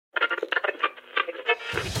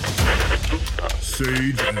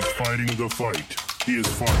Sage is fighting the fight. He has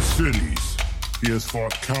fought cities. He has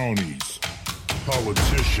fought counties,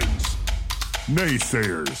 politicians,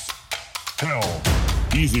 naysayers. Hell,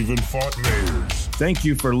 he's even fought mayors. Thank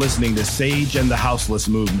you for listening to Sage and the Houseless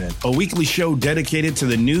Movement, a weekly show dedicated to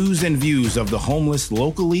the news and views of the homeless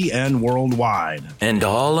locally and worldwide. And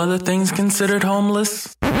all other things considered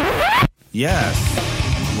homeless?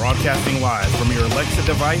 Yes. Broadcasting live from your Alexa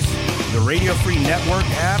device, the Radio Free Network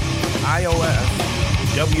app, iOS,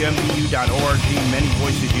 WMBU.org, Many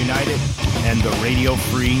Voices United, and the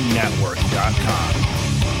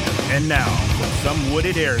RadioFreeNetwork.com. And now, from some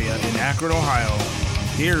wooded area in Akron, Ohio,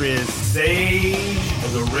 here is Sage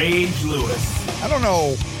the Rage Lewis. I don't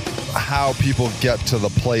know how people get to the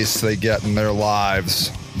place they get in their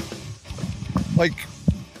lives. Like,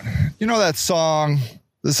 you know that song,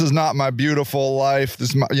 This Is Not My Beautiful Life, this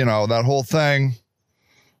is my, that whole thing.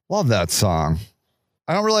 Love that song.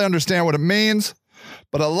 I don't really understand what it means,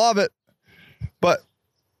 but I love it. But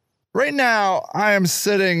right now, I am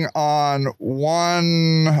sitting on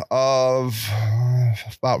one of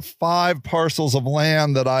about 5 parcels of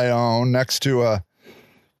land that I own next to a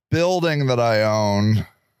building that I own.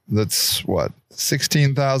 That's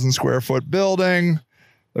 16,000 square foot building.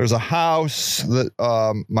 There's a house that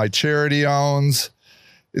my charity owns.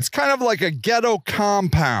 It's kind of like a ghetto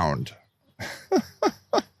compound.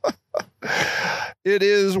 It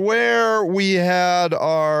is where we had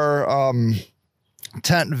our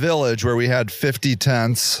tent village, where we had 50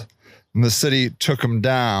 tents, and the city took them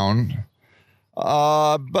down.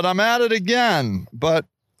 But I'm at it again, but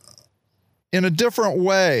in a different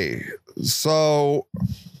way. So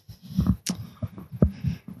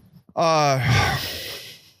I'm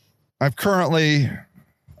currently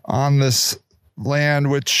on this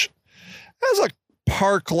land, which has a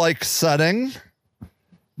park-like setting.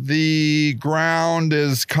 The ground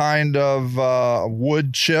is kind of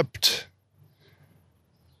wood chipped.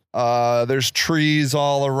 There's trees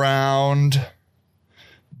all around.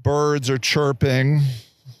 Birds are chirping.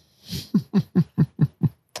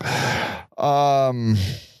 I'm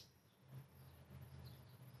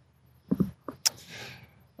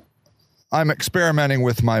experimenting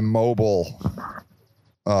with my mobile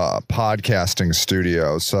podcasting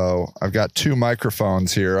studio. So I've got 2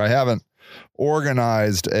 microphones here. I haven't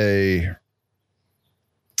organized a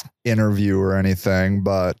interview or anything,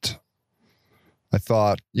 but I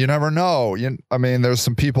thought, you never know. There's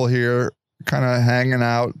some people here kind of hanging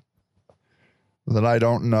out that I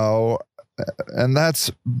don't know. And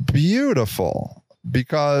that's beautiful,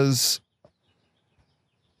 because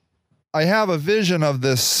I have a vision of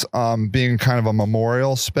this being kind of a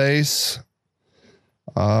memorial space.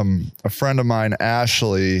 A friend of mine,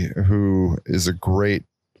 Ashley, who is a great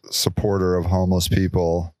supporter of homeless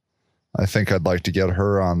people, I think I'd like to get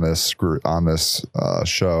her on this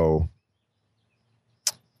show.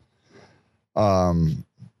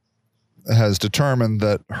 Has determined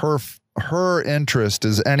that her interest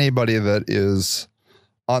is anybody that is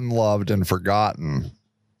unloved and forgotten.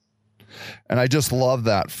 And I just love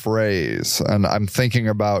that phrase. And I'm thinking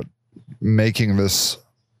about making this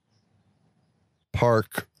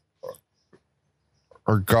park,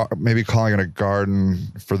 or maybe calling it a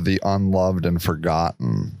garden for the unloved and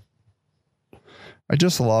forgotten. I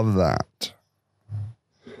just love that.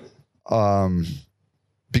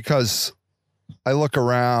 Because I look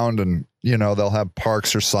around and, they'll have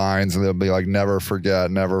parks or signs and they'll be like, never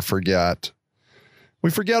forget, never forget.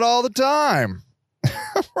 We forget all the time.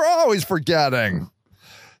 We're always forgetting.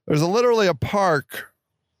 There's literally a park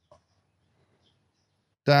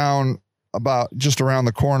down about just around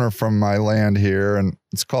the corner from my land here, and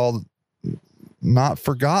it's called Not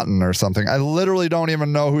Forgotten or something. I literally don't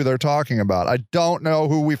even know who they're talking about. I don't know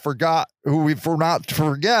who we forgot to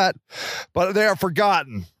forget, but they are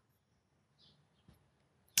forgotten.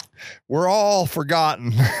 We're all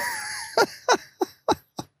forgotten.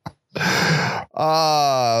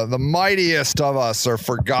 The mightiest of us are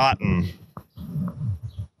forgotten.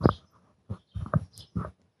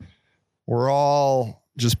 We're all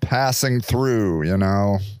just passing through,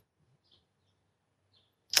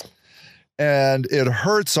 And it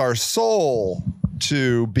hurts our soul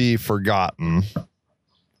to be forgotten.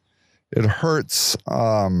 It hurts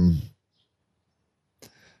to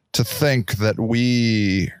think that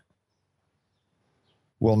we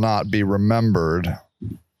will not be remembered.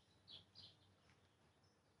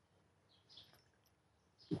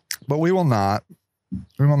 But we will not.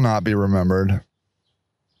 We will not be remembered.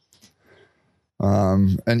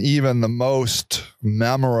 And even the most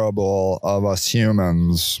memorable of us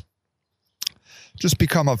humans just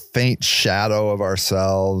become a faint shadow of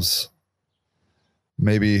ourselves.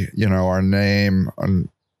 Maybe, our name and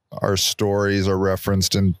our stories are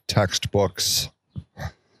referenced in textbooks.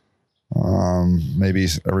 Maybe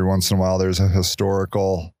every once in a while there's a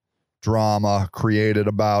historical drama created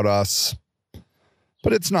about us.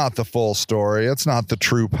 But it's not the full story. It's not the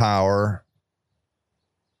true power.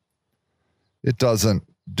 It doesn't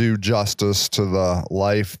do justice to the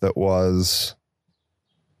life that was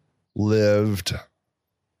lived.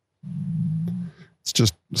 It's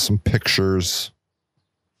just some pictures.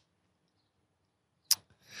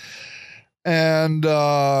 And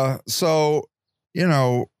so,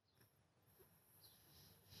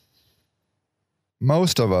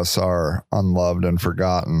 most of us are unloved and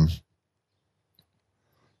forgotten.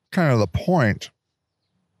 Kind of the point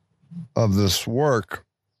of this work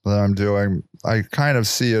that I'm doing, I kind of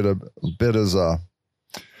see it a bit as a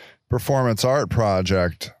performance art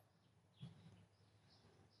project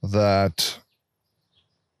that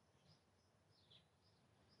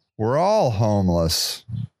we're all homeless.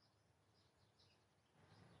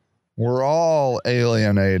 We're all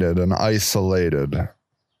alienated and isolated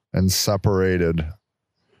and separated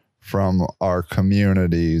from our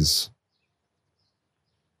communities.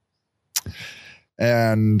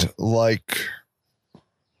 And like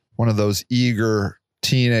one of those eager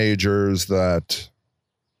teenagers that,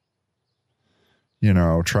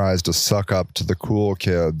 tries to suck up to the cool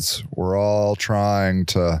kids, we're all trying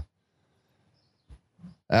to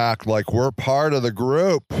act like we're part of the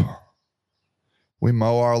group. We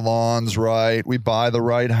mow our lawns right. We buy the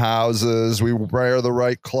right houses. We wear the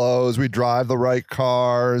right clothes. We drive the right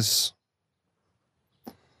cars.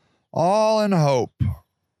 All in hope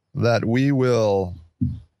that we will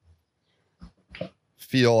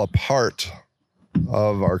feel a part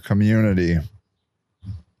of our community.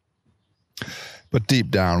 But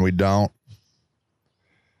deep down, we don't.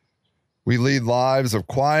 We lead lives of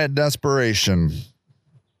quiet desperation.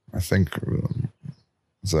 I think,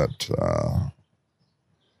 is that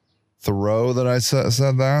Thoreau that I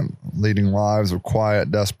said that? Leading lives of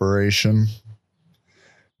quiet desperation.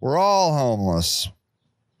 We're all homeless.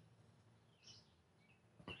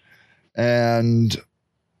 And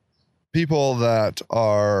people that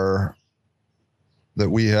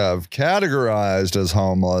we have categorized as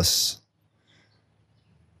homeless,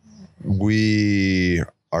 we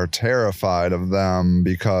are terrified of them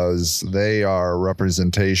because they are a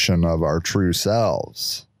representation of our true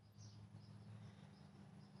selves.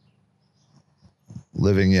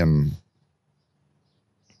 Living in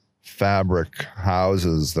fabric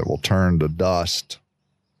houses that will turn to dust.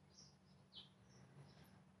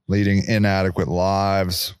 Leading inadequate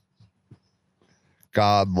lives.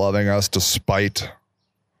 God loving us despite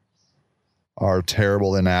our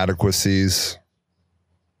terrible inadequacies.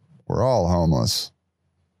 We're all homeless.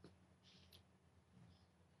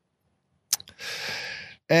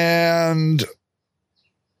 And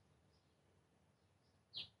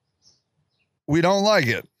we don't like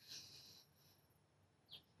it.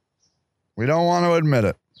 We don't want to admit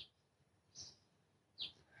it.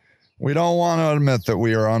 We don't want to admit that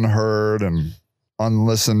we are unheard and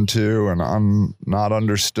unlistened to and not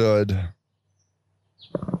understood.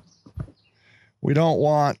 We don't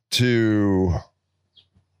want to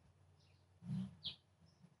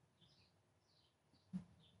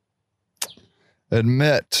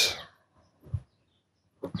admit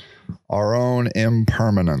our own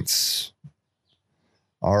impermanence,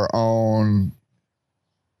 our own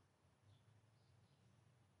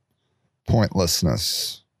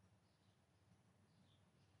pointlessness.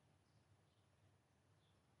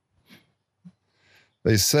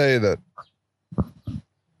 They say that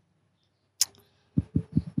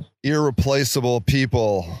irreplaceable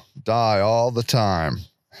people die all the time.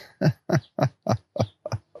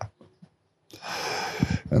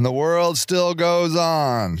 And the world still goes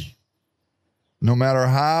on. No matter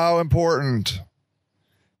how important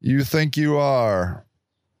you think you are,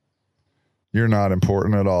 you're not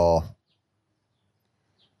important at all.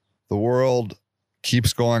 The world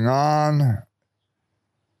keeps going on.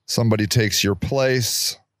 Somebody takes your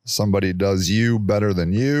place. Somebody does you better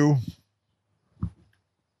than you.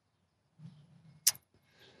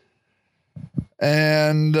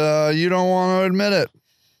 And you don't want to admit it.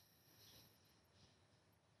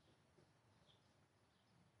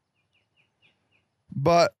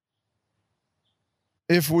 But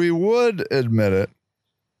if we would admit it,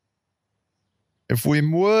 if we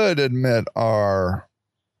would admit our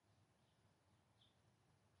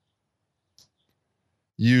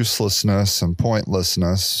uselessness and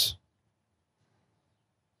pointlessness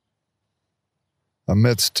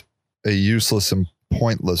amidst a useless and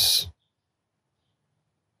pointless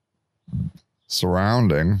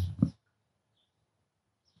surrounding,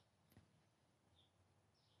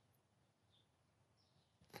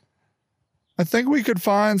 I think we could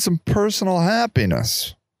find some personal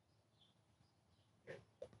happiness.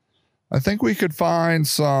 I think we could find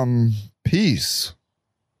some peace.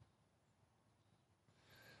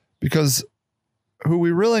 Because who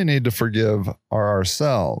we really need to forgive are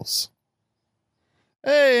ourselves.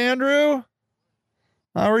 Hey, Andrew.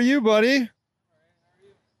 How are you, buddy?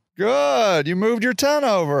 Good. You moved your tent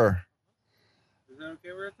over. Is that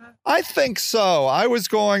okay where it's at? I think so. I was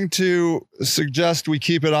going to suggest we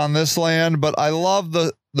keep it on this land, but I love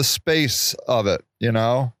the space of it, you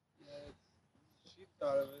know? Yeah, she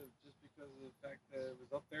thought of it just because of the fact that it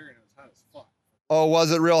was up there and it was hot as fuck. Oh,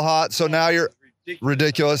 was it real hot? So now you're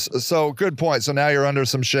ridiculous. So good point. So now you're under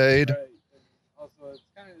some shade. Right. And also, it's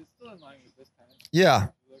still in line with this time. Yeah.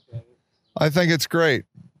 Look at it. I think it's great.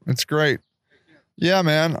 It's great. Yeah,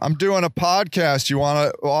 man. I'm doing a podcast. You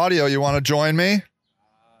want to join me? I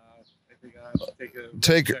think I have to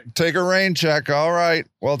Take a rain check. All right.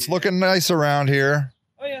 Well, it's looking nice around here.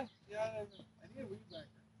 Oh, yeah. Yeah, I need a weed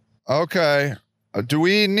whacker. Okay. Do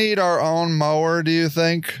we need our own mower, do you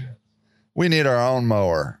think? We need our own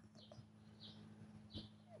mower.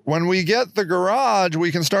 When we get the garage,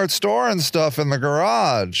 we can start storing stuff in the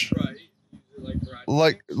garage. Right. Use it like garage.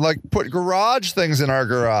 Like put garage things in our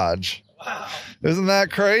garage. Wow. Isn't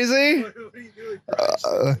that crazy? What are you doing?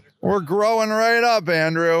 We're growing right up,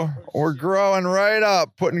 Andrew. We're growing right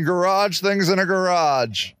up, putting garage things in a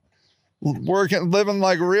garage. Living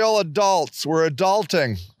like real adults. We're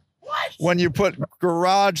adulting. What? When you put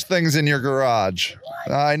garage things in your garage.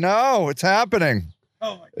 What? I know, it's happening.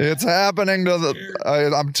 Oh my God. It's happening to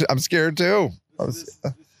the. I'm scared too. This is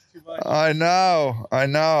too much. I know.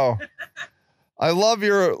 I love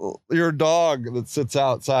your dog that sits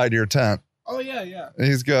outside your tent. Oh, yeah, yeah.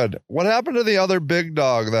 He's good. What happened to the other big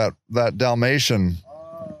dog, that Dalmatian?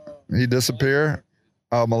 He disappeared?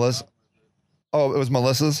 Oh, Melissa. Oh, it was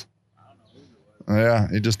Melissa's? I don't know who it was.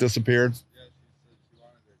 Yeah, he just disappeared.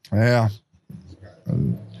 Yeah, she said she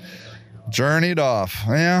wanted Yeah. Journeyed off.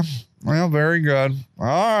 Yeah. Well, very good. All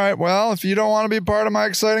right. Well, if you don't want to be part of my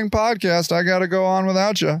exciting podcast, I got to go on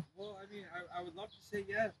without you. Well, I mean, I would love to say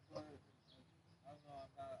yes, but I don't know.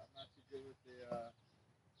 I'm not too good with the,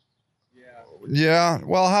 yeah. Yeah.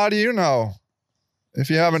 Well, how do you know? If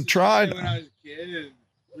you haven't tried. When I was a kid and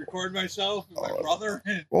record myself with my brother.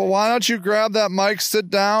 Well, why don't you grab that mic, sit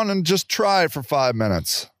down, and just try for 5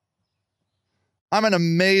 minutes? I'm an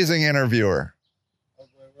amazing interviewer. Oh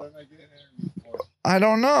boy, what am I getting interviewed for? I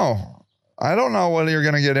don't know. I don't know what you're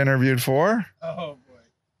going to get interviewed for. Oh boy.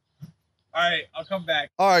 All right, I'll come back.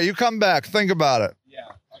 All right, you come back. Think about it.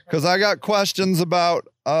 Yeah. Because I got questions about,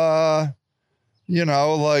 like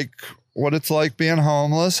what it's like being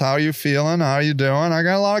homeless. How you feeling? How you doing? I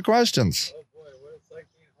got a lot of questions. Oh boy, what it's like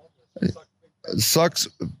being homeless. It sucks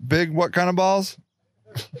big, what kind of balls?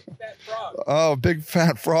 Big fat frog. Oh, big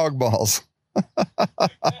fat frog balls.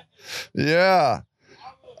 Yeah.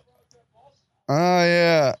 Oh,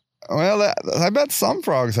 yeah. Well, I bet some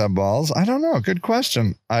frogs have balls. I don't know. Good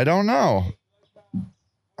question. I don't know.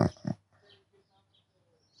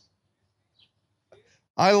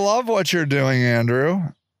 I love what you're doing, Andrew.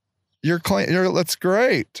 You're clean. That's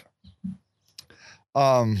great.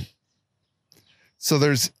 So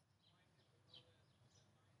there's,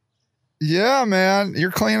 yeah, man,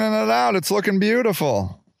 you're cleaning it out. It's looking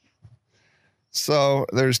beautiful. So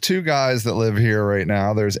there's two guys that live here right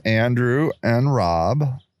now. There's Andrew and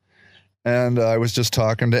Rob. And I was just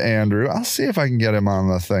talking to Andrew. I'll see if I can get him on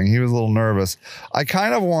the thing. He was a little nervous. I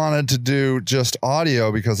kind of wanted to do just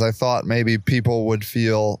audio because I thought maybe people would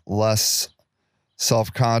feel less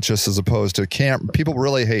self-conscious as opposed to people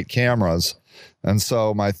really hate cameras. And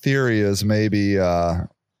so my theory is maybe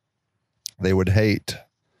they would hate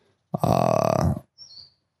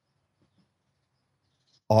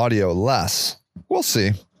audio less. We'll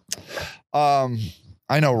see. I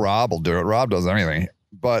know Rob will do it. Rob does anything.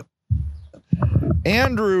 But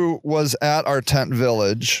Andrew was at our tent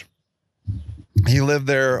village. He lived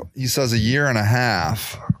there, he says, 1.5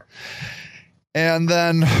 years. And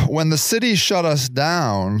then when the city shut us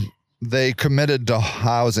down, they committed to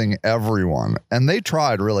housing everyone. And they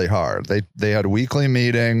tried really hard. They had weekly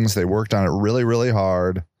meetings. They worked on it really, really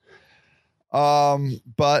hard.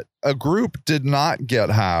 But a group did not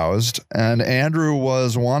get housed, and Andrew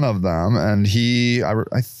was one of them. And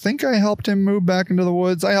I think I helped him move back into the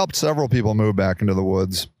woods. I helped several people move back into the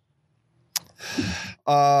woods.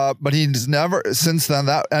 But he's never, since then,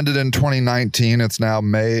 that ended in 2019. It's now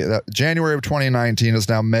January of 2019 is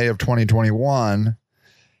now May of 2021.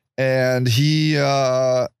 And he,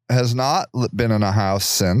 has not been in a house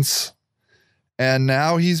since. And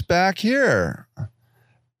now he's back here.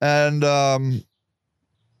 And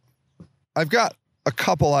I've got a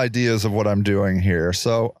couple ideas of what I'm doing here.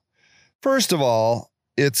 So first of all,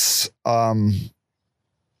 it's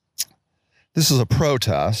this is a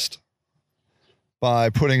protest by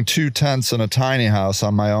putting 2 tents in a tiny house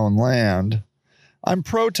on my own land. I'm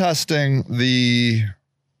protesting the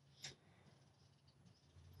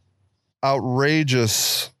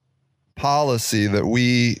outrageous policy that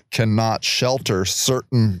we cannot shelter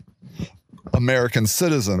certain American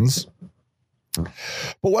citizens.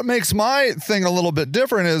 But what makes my thing a little bit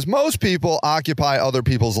different is most people occupy other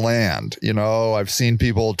people's land. You know, I've seen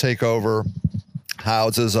people take over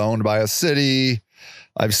houses owned by a city.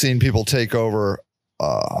 I've seen people take over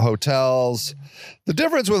hotels. The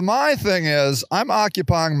difference with my thing is I'm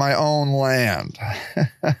occupying my own land.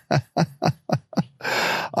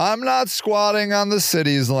 I'm not squatting on the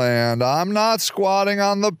city's land. I'm not squatting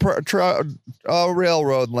on the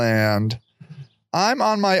railroad land. I'm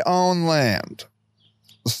on my own land.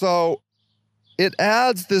 So it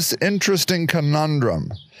adds this interesting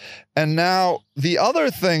conundrum. And now the other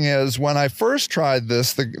thing is, when I first tried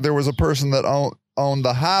this, there was a person that owned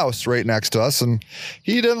the house right next to us, and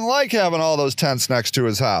he didn't like having all those tents next to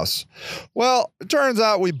his house. Well, it turns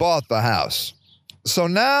out we bought the house. So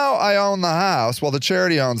now I own the house. Well, the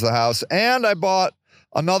charity owns the house, and I bought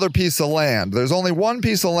another piece of land. There's only one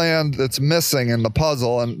piece of land that's missing in the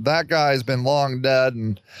puzzle, and that guy's been long dead,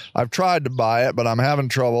 and I've tried to buy it, but I'm having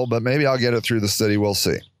trouble, but maybe I'll get it through the city. We'll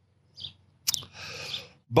see.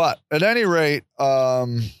 But at any rate,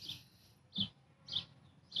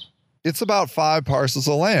 it's about 5 parcels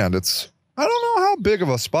of land. I don't know how big of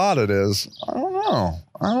a spot it is. I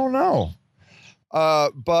don't know.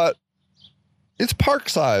 But it's park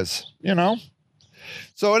size, you know?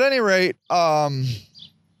 So at any rate,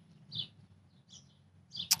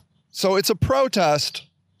 so it's a protest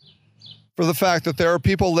for the fact that there are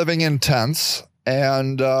people living in tents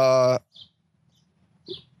and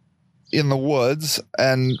in the woods,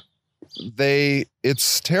 and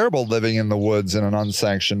it's terrible living in the woods in an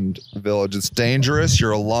unsanctioned village. It's dangerous.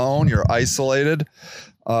 You're alone. You're isolated,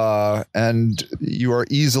 and you are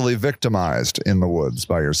easily victimized in the woods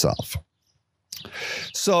by yourself.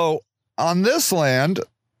 So on this land,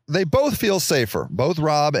 they both feel safer. Both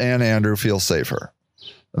Rob and Andrew feel safer.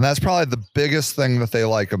 And that's probably the biggest thing that they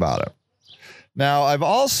like about it. Now, I've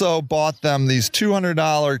also bought them these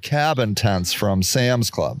 $200 cabin tents from Sam's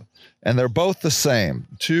Club, and they're both the same,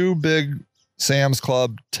 2 big Sam's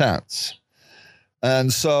Club tents.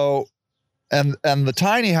 And so, and the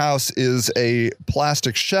tiny house is a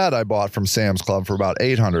plastic shed I bought from Sam's Club for about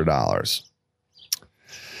 $800.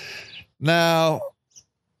 Now,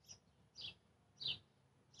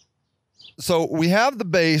 so we have the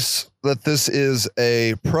base that this is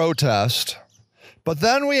a protest, but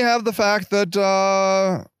then we have the fact that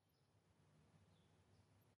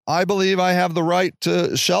I believe I have the right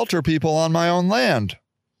to shelter people on my own land.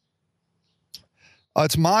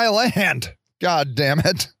 It's my land. God damn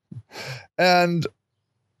it. And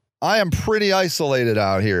I am pretty isolated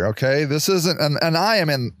out here. Okay. This isn't, and I am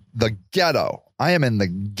in the ghetto. I am in the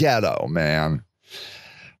ghetto, man.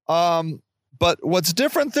 But what's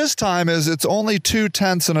different this time is it's only 2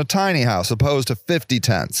 tents in a tiny house opposed to 50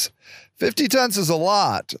 tents. 50 tents is a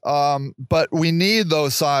lot. But we need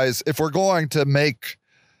those size if we're going to make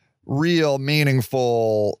real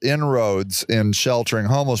meaningful inroads in sheltering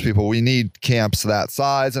homeless people. We need camps that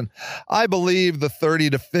size. And I believe the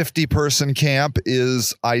 30 to 50 person camp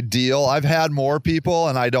is ideal. I've had more people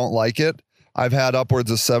and I don't like it. I've had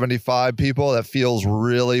upwards of 75 people. That feels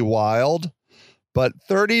really wild. But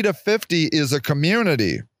 30 to 50 is a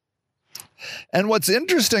community. And what's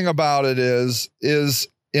interesting about it is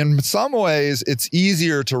in some ways it's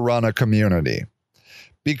easier to run a community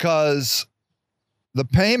because the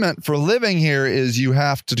payment for living here is you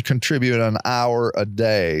have to contribute an hour a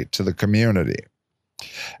day to the community.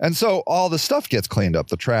 And so all the stuff gets cleaned up.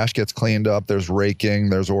 The trash gets cleaned up. There's raking,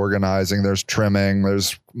 there's organizing, there's trimming,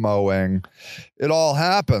 there's mowing. It all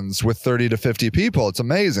happens with 30 to 50 people. It's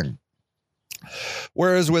amazing.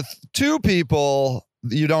 Whereas with 2 people,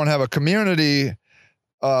 you don't have a community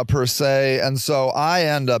per se. And so I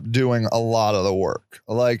end up doing a lot of the work.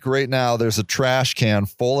 Like right now, there's a trash can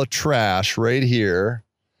full of trash right here.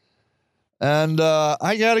 And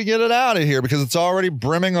I got to get it out of here because it's already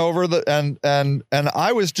brimming over and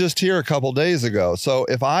I was just here a couple days ago. So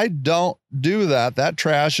if I don't do that, that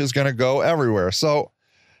trash is going to go everywhere. So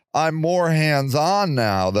I'm more hands-on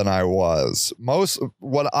now than I was.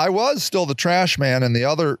 I was still the trash man in the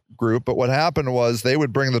other group, but what happened was they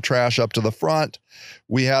would bring the trash up to the front.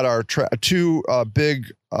 We had our 2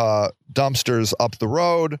 big dumpsters up the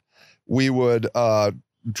road. We would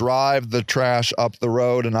drive the trash up the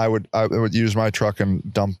road, and I would use my truck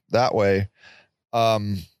and dump that way.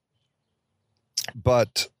 But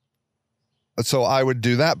so I would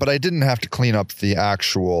do that, but I didn't have to clean up the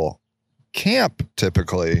actual camp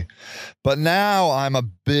typically. But now I'm a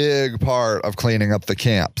big part of cleaning up the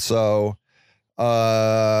camp. So,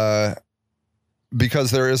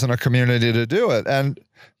 because there isn't a community to do it. And,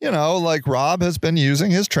 like Rob has been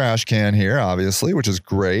using his trash can here, obviously, which is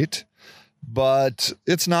great. But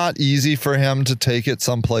it's not easy for him to take it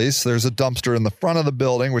someplace. There's a dumpster in the front of the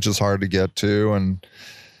building, which is hard to get to. And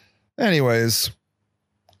anyways,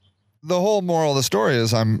 the whole moral of the story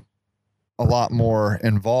is I'm a lot more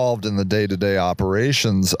involved in the day-to-day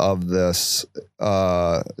operations of this,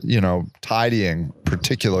 tidying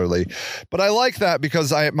particularly. But I like that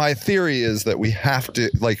because my theory is that we have to,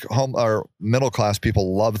 like, our middle-class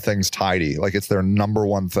people love things tidy. Like, it's their number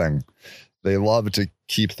one thing. They love to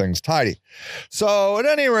keep things tidy. So at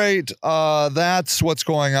any rate, that's what's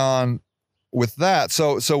going on with that.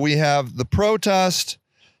 So we have the protest,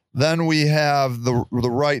 then we have the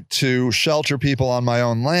right to shelter people on my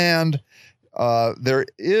own land. There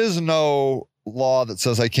is no law that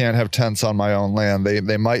says I can't have tents on my own land.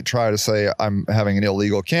 They might try to say I'm having an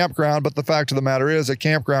illegal campground, but the fact of the matter is a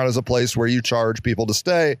campground is a place where you charge people to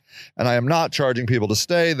stay, and I am not charging people to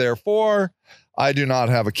stay. Therefore, I do not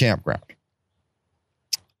have a campground.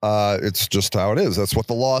 It's just how it is. That's what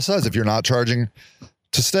the law says. If you're not charging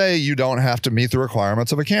to stay, you don't have to meet the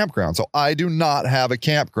requirements of a campground. So I do not have a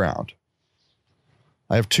campground.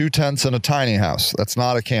 I have 2 tents and a tiny house. That's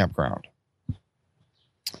not a campground.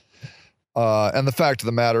 And the fact of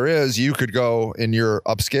the matter is, you could go in your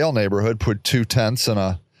upscale neighborhood, put 2 tents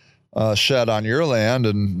and a shed on your land,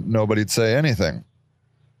 and nobody'd say anything.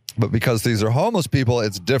 But because these are homeless people,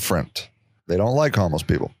 it's different. They don't like homeless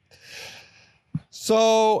people.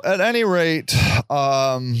 So at any rate,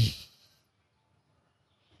 so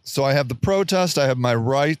I have the protest. I have my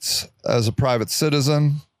rights as a private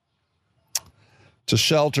citizen to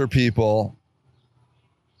shelter people.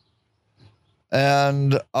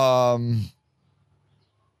 And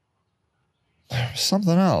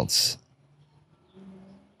something else.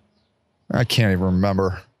 I can't even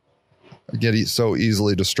remember. I get so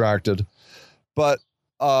easily distracted. But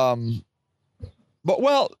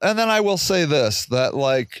well, and then I will say this, that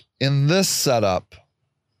like in this setup,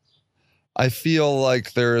 I feel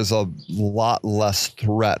like there is a lot less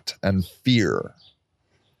threat and fear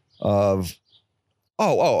of,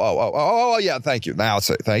 yeah, thank you. Now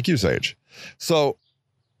say thank you, Sage. So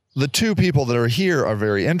the 2 people that are here are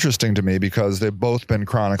very interesting to me because they've both been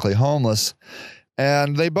chronically homeless,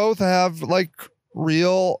 and they both have like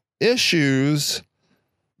real issues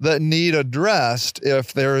that need addressed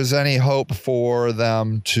if there is any hope for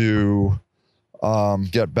them to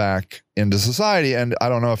get back into society. And I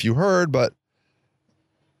don't know if you heard, but,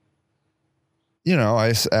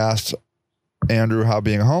 I asked Andrew how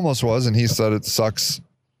being homeless was, and he said it sucks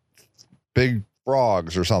big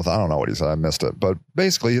frogs or something. I don't know what he said. I missed it. But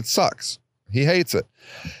basically, it sucks. He hates it.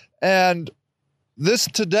 And this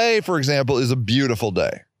today, for example, is a beautiful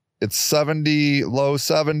day. It's 70, low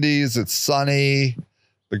 70s. It's sunny.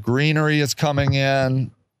 The greenery is coming in,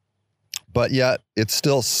 but yet it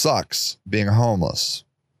still sucks being homeless.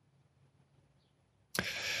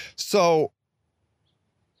 So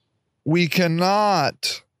we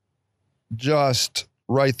cannot just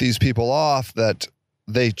write these people off that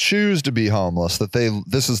they choose to be homeless, that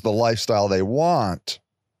this is the lifestyle they want.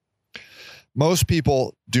 Most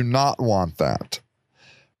people do not want that.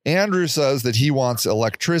 Andrew says that he wants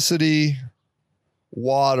electricity,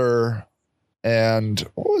 water, and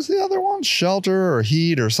what was the other one? Shelter or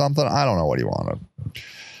heat or something. I don't know what he wanted.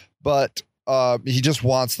 But he just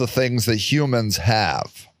wants the things that humans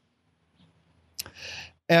have.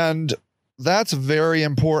 And that's very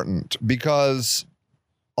important because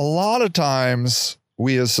a lot of times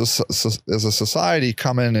we as a society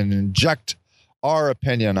come in and inject our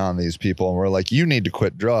opinion on these people. And we're like, you need to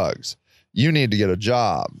quit drugs. You need to get a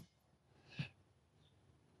job.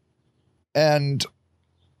 And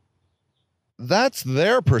that's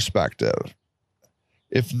their perspective.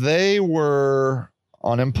 If they were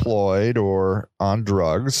unemployed or on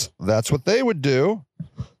drugs, that's what they would do.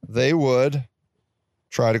 They would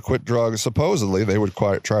try to quit drugs. Supposedly, they would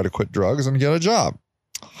try to quit drugs and get a job.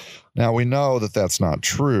 Now, we know that that's not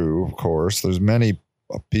true, of course. There's many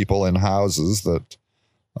people in houses that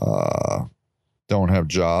don't have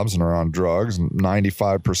jobs and are on drugs.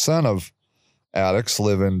 95% of addicts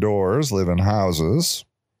live indoors, live in houses.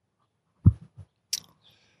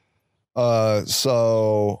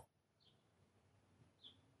 So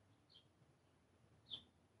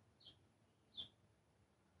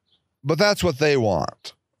But that's what they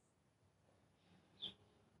want.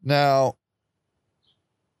 Now,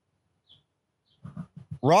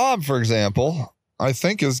 Rob, for example, I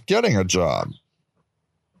think is getting a job.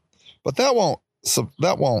 But that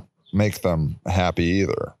won't make them happy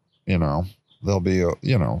either. You know, they'll be,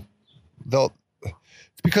 it's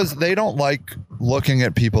because they don't like looking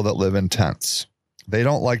at people that live in tents. They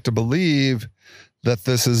don't like to believe that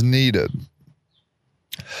this is needed.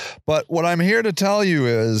 But what I'm here to tell you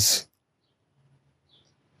is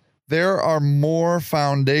there are more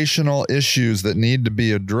foundational issues that need to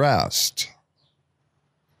be addressed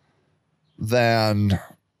than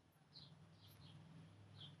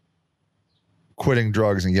quitting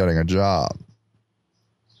drugs and getting a job.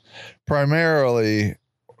 Primarily,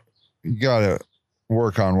 you got to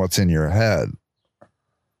work on what's in your head.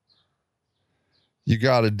 You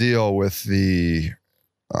got to deal with the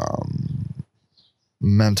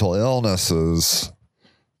mental illnesses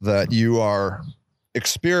that you are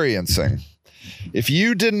experiencing. If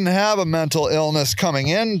you didn't have a mental illness coming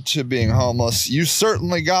into being homeless, you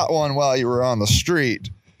certainly got one while you were on the street.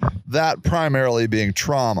 That primarily being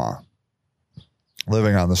trauma.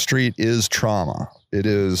 Living on the street is trauma.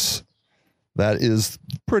 That is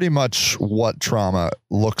pretty much what trauma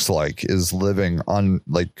looks like, is living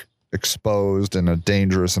exposed in a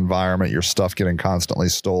dangerous environment, your stuff getting constantly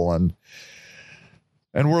stolen.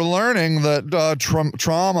 And we're learning that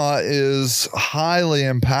trauma is highly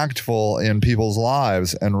impactful in people's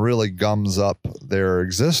lives and really gums up their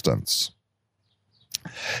existence.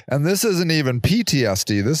 And this isn't even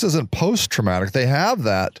PTSD. This isn't post-traumatic. They have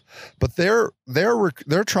that, but their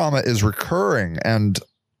trauma is recurring and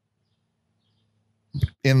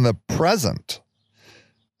in the present.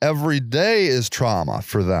 Every day is trauma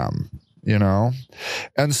for them.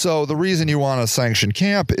 And so the reason you want a sanctioned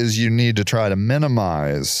camp is you need to try to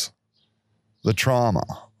minimize the trauma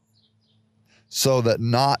so that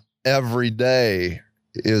not every day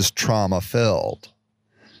is trauma filled,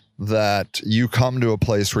 that you come to a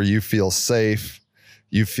place where you feel safe,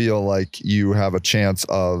 you feel like you have a chance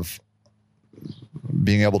of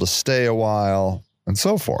being able to stay a while and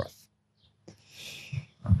so forth.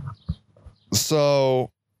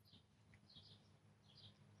 So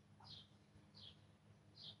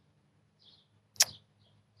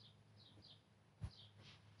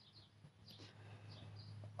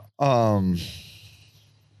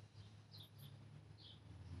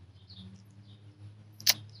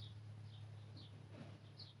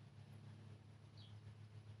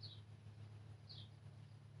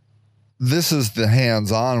this is the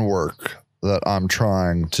hands-on work that I'm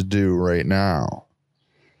trying to do right now.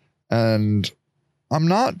 And I'm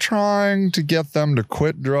not trying to get them to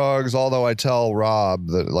quit drugs, although I tell Rob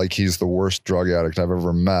that he's the worst drug addict I've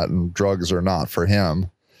ever met and drugs are not for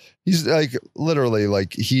him. He's literally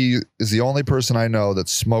he is the only person I know that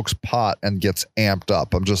smokes pot and gets amped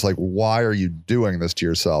up. I'm just like, why are you doing this to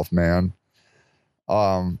yourself, man?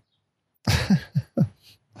 But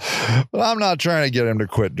I'm not trying to get him to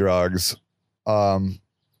quit drugs. I'm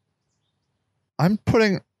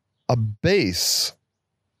putting a base.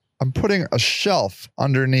 I'm putting a shelf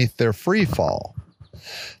underneath their free fall.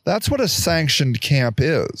 That's what a sanctioned camp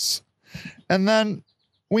is. And then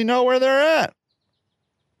we know where they're at.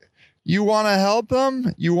 You want to help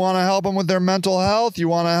them? You want to help them with their mental health? You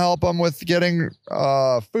want to help them with getting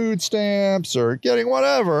food stamps or getting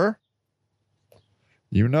whatever?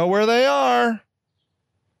 You know where they are.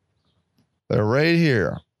 They're right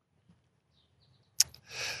here.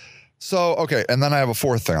 So, okay, and then I have a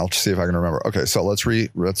fourth thing. I'll just see if I can remember. Okay, so let's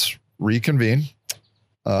reconvene.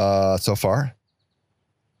 So far,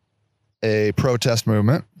 a protest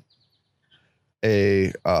movement,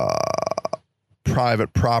 a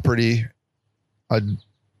private property, a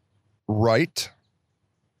right,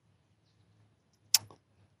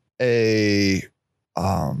 a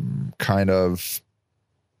kind of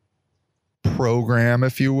program,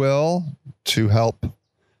 if you will, to help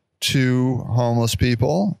two homeless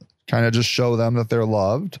people, kind of just show them that they're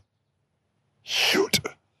loved. Shoot.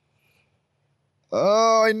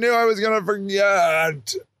 Oh, I knew I was going to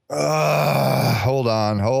forget. Hold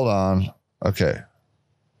on. Okay.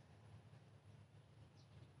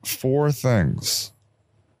 4 things.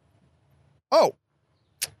 Oh,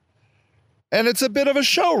 and it's a bit of a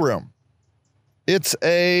showroom. It's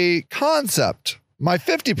a concept. My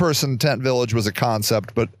 50-person tent village was a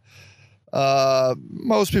concept, but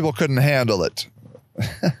most people couldn't handle it.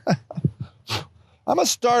 I'm a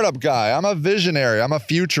startup guy. I'm a visionary. I'm a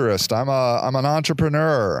futurist. I'm an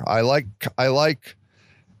entrepreneur. I like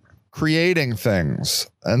creating things.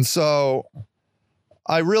 And so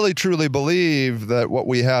I really truly believe that what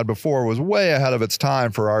we had before was way ahead of its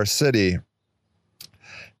time for our city.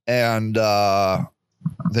 And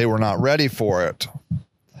they were not ready for it.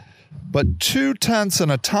 But 2 tents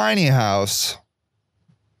in a tiny house,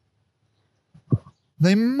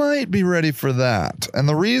 they might be ready for that. And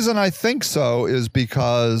the reason I think so is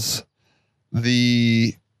because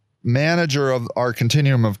the manager of our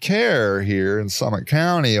continuum of care here in Summit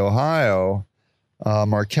County, Ohio,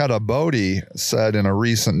 Marquetta Bodie, said in a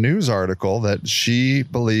recent news article that she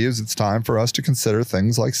believes it's time for us to consider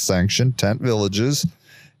things like sanctioned tent villages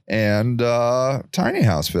and tiny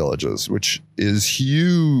house villages, which is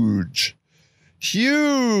huge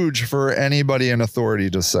for anybody in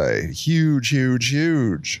authority to say. Huge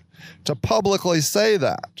to publicly say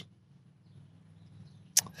that.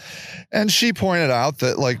 And she pointed out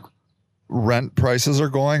that like rent prices are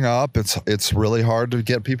going up. It's really hard to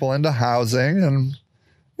get people into housing, and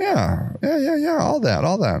yeah, all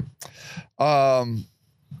that.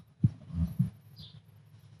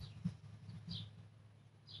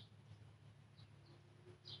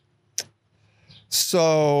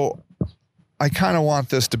 So I kind of want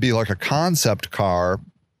this to be like a concept car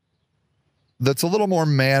that's a little more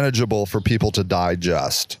manageable for people to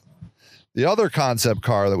digest. The other concept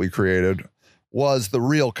car that we created was the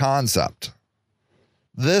real concept.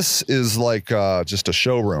 This is like just a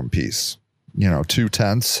showroom piece. 2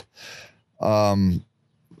 tents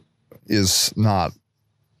is not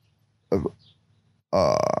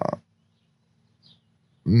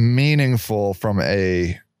meaningful from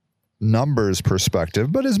a numbers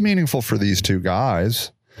perspective, but is meaningful for these 2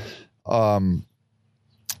 guys. And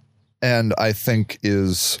I think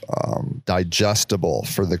is digestible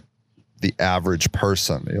for the average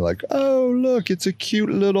person. You're like, oh, look, it's a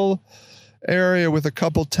cute little area with a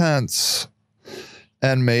couple tents.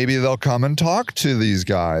 And maybe they'll come and talk to these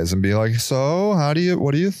guys and be like, so what do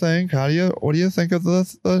you think? What do you think of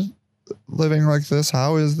the living like this?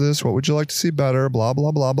 How is this? What would you like to see better? Blah,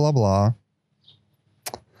 blah, blah, blah, blah.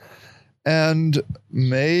 And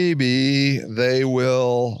maybe they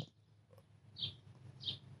will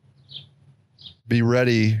be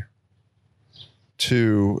ready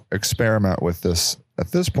to experiment with this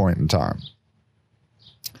at this point in time.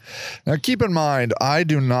 Now, keep in mind, I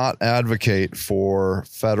do not advocate for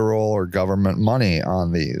federal or government money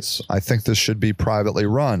on these. I think this should be privately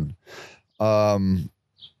run.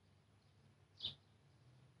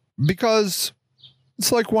 Because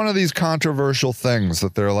it's like one of these controversial things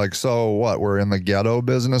that they're like, so what? We're in the ghetto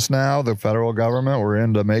business now, the federal government. We're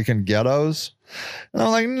into making ghettos. And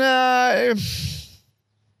I'm like, nah,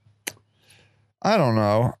 I don't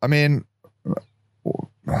know. I mean,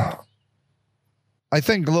 I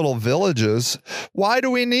think little villages, why do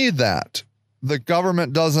we need that? The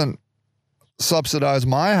government doesn't subsidize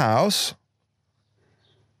my house.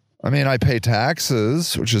 I mean, I pay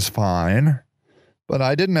taxes, which is fine, but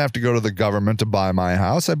I didn't have to go to the government to buy my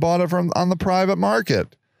house. I bought it on the private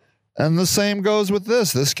market. And the same goes with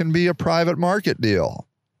this. This can be a private market deal.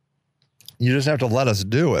 You just have to let us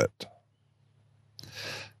do it.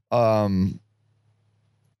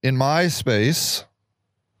 In my space,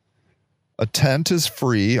 a tent is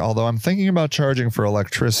free, although I'm thinking about charging for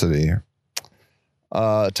electricity.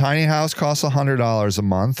 Tiny house costs $100 a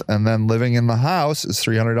month, and then living in the house is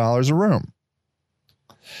 $300 a room.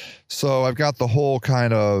 So I've got the whole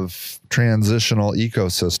kind of transitional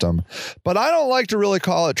ecosystem. But I don't like to really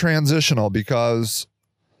call it transitional because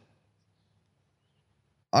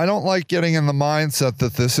I don't like getting in the mindset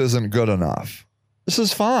that this isn't good enough. This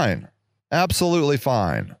is fine. Absolutely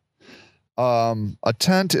fine. A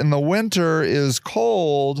tent in the winter is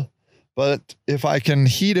cold, but if I can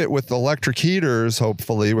heat it with electric heaters,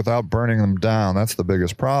 hopefully, without burning them down, that's the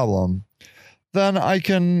biggest problem, then I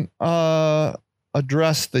can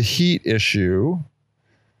address the heat issue.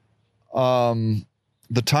 The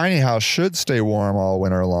tiny house should stay warm all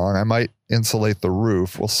winter long. I might insulate the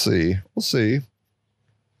roof. We'll see.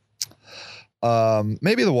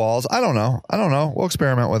 Maybe the walls. I don't know. We'll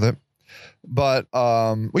experiment with it. But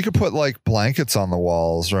we could put like blankets on the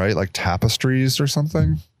walls, right? Like tapestries or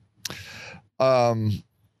something. And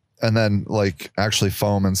then like actually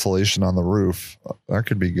foam insulation on the roof. That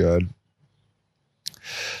could be good.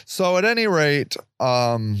 So at any rate,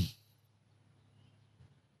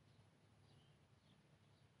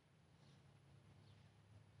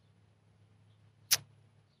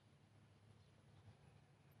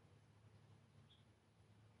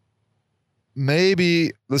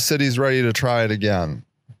 maybe the city's ready to try it again.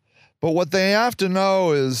 But what they have to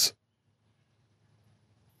know is,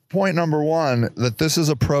 point number one, that this is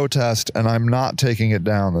a protest and I'm not taking it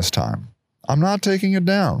down this time. I'm not taking it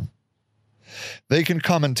down. They can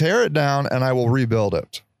come and tear it down and I will rebuild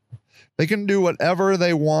it. They can do whatever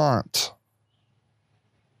they want.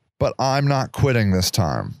 But I'm not quitting this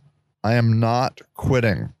time. I am not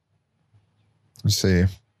quitting. Let's see.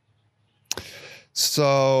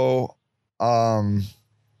 So,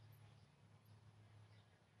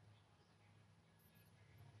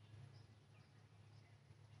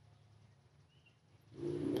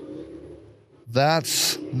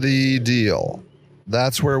 that's the deal.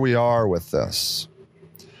 That's where we are with this.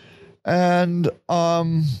 And,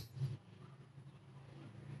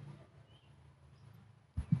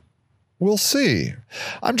 we'll see.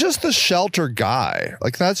 I'm just the shelter guy.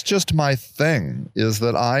 Like, that's just my thing, is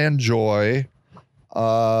that I enjoy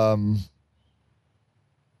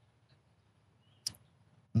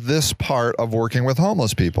this part of working with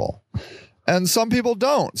homeless people. And some people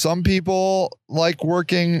don't. Some people like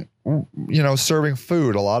working, serving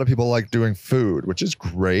food. A lot of people like doing food, which is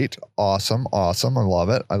great. Awesome. I love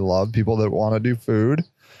it. I love people that want to do food.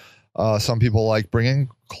 Some people like bringing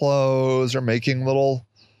clothes or making little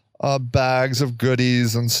bags of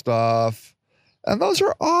goodies and stuff. And those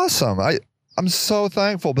are awesome. I'm so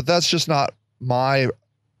thankful, but that's just not my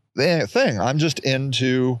thing. I'm just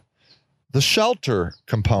into the shelter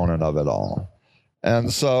component of it all.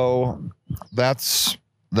 And so that's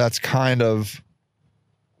kind of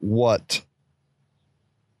what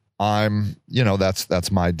I'm,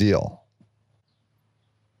 that's my deal.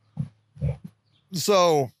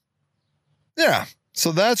 So, yeah.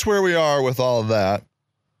 So that's where we are with all of that.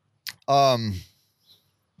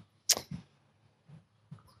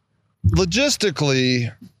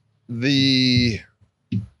 Logistically, the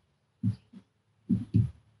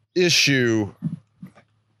issue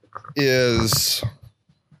is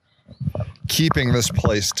keeping this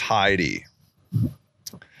place tidy.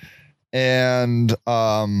 And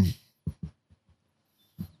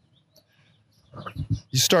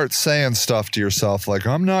you start saying stuff to yourself like,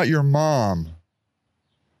 I'm not your mom.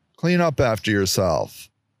 Clean up after yourself.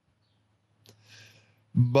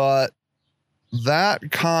 But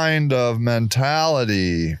that kind of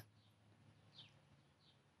mentality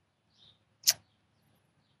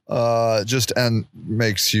just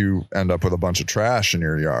makes you end up with a bunch of trash in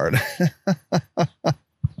your yard.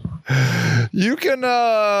 You can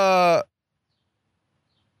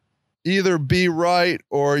either be right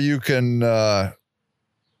or you can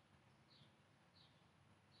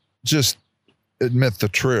just admit the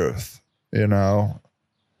truth,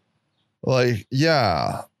 Like,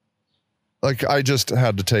 yeah. Like, I just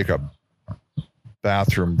had to take a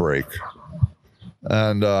bathroom break.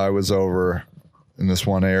 And I was over in this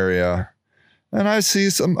one area. And I see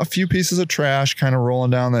a few pieces of trash kind of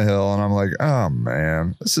rolling down the hill. And I'm like, oh,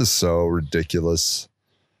 man, this is so ridiculous.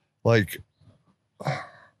 Like,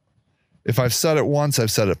 if I've said it once,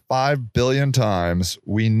 I've said it 5 billion times.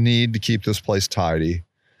 We need to keep this place tidy.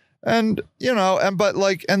 And,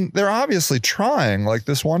 and they're obviously trying. Like,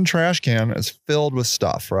 this one trash can is filled with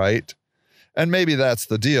stuff, right? And maybe that's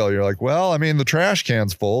the deal. You're like, well, I mean, the trash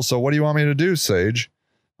can's full. So what do you want me to do, Sage?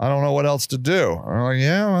 I don't know what else to do. I'm like,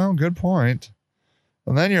 yeah, well, good point.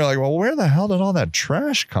 And then you're like, well, where the hell did all that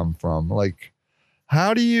trash come from? Like,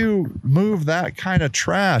 how do you move that kind of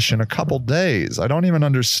trash in a couple days? I don't even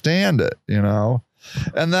understand it, And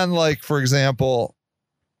then, like, for example,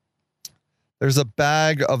 there's a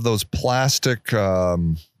bag of those plastic,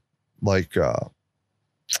 bowling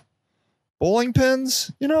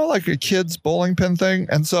pins, like a kid's bowling pin thing.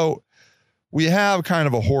 And so we have kind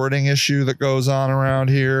of a hoarding issue that goes on around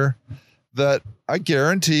here that I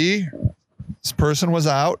guarantee this person was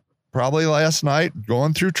out probably last night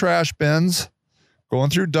going through trash bins,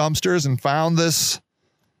 going through dumpsters, and found this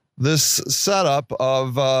setup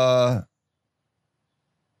of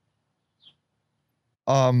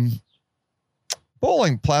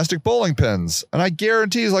plastic bowling pins. And I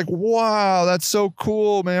guarantee he's like, wow, that's so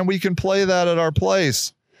cool, man. We can play that at our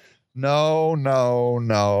place. No,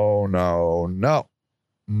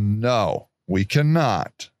 we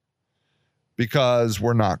cannot, because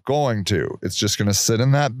we're not going to. It's just going to sit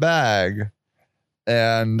in that bag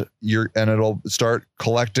and it'll start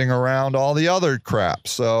collecting around all the other crap.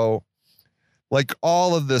 So, like,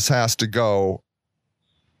 all of this has to go.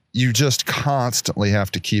 You just constantly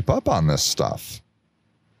have to keep up on this stuff.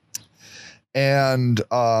 And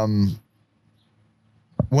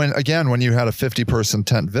when you had a 50-person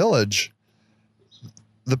tent village,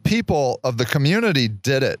 the people of the community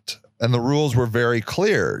did it, and the rules were very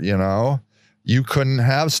clear. You couldn't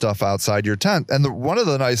have stuff outside your tent. And one of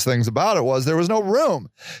the nice things about it was there was no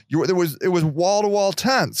room. It was wall-to-wall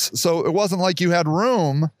tents. So it wasn't like you had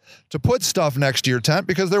room to put stuff next to your tent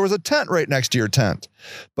because there was a tent right next to your tent.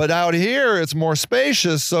 But out here, it's more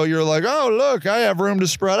spacious. So you're like, oh, look, I have room to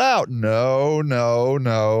spread out. No, no,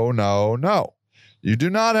 no, no, no. You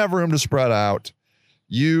do not have room to spread out.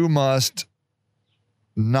 You must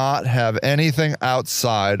not have anything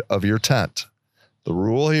outside of your tent. The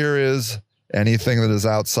rule here is anything that is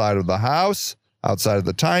outside of the house, outside of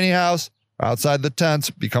the tiny house, outside the tents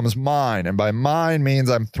becomes mine. And by mine means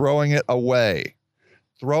I'm throwing it away.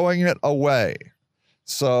 Throwing it away.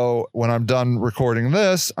 So when I'm done recording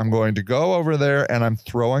this, I'm going to go over there and I'm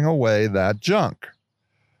throwing away that junk.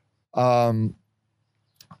 And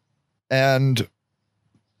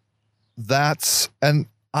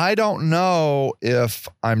I don't know if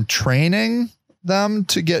I'm training them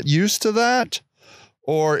to get used to that,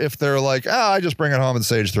 or if they're like, I just bring it home and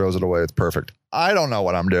Sage throws it away. It's perfect. I don't know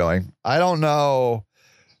what I'm doing. I don't know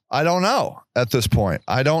at this point.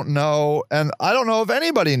 I don't know. And I don't know if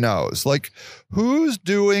anybody knows. Like, who's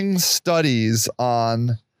doing studies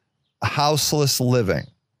on houseless living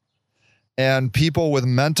and people with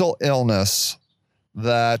mental illness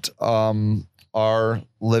that are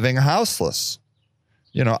living houseless?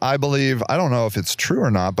 You know, I don't know if it's true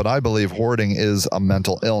or not, but I believe hoarding is a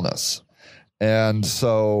mental illness. And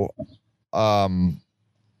so I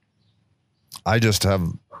just have,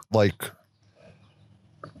 like,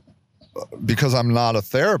 because I'm not a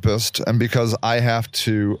therapist and because I have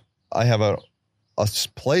a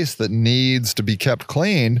place that needs to be kept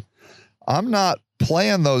clean, I'm not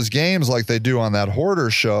playing those games like they do on that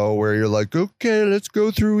hoarder show where you're like, okay, let's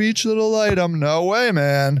go through each little item. No way,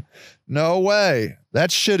 man. No way.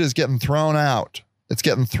 That shit is getting thrown out. It's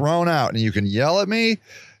getting thrown out. And you can yell at me.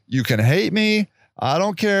 You can hate me. I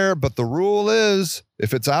don't care. But the rule is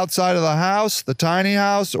if it's outside of the house, the tiny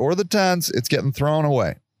house, or the tents, it's getting thrown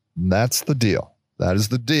away. And that's the deal. That is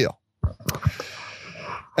the deal.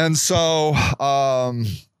 And so, and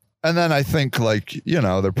then I think, like, you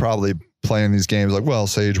know, they're probably playing these games like, well,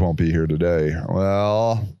 Sage won't be here today.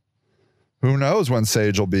 Well, who knows when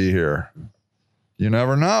Sage will be here? You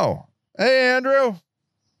never know. Hey, Andrew,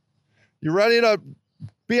 you ready to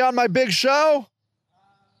be on my big show?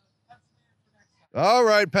 All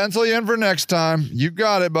right, pencil you in for next time. You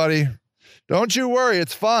got it, buddy. Don't you worry.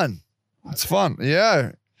 It's fun. It's fun.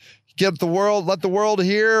 Yeah. Let the world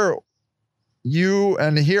hear you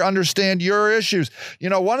and understand your issues. You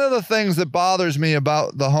know, one of the things that bothers me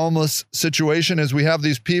about the homeless situation is we have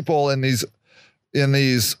these people in these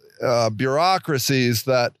bureaucracies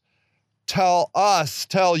that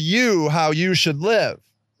tell you how you should live.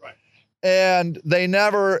 Right. And they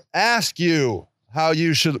never ask you how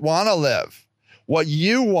you should want to live, what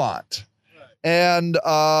you want.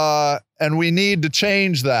 Right. And we need to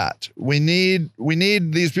change that. We need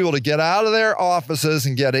these people to get out of their offices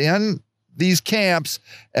and get in these camps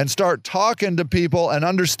and start talking to people and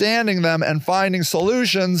understanding them and finding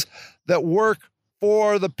solutions that work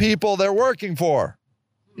for the people they're working for.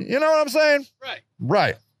 You know what I'm saying? Right.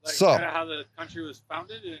 Right. Like so kind of how the country was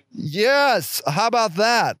founded? Yes. How about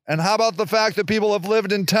that? And how about the fact that people have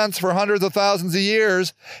lived in tents for hundreds of thousands of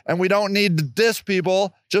years and we don't need to diss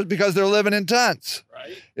people just because they're living in tents?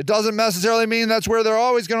 Right. It doesn't necessarily mean that's where they're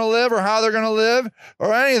always going to live or how they're going to live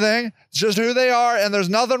or anything. It's just who they are, and there's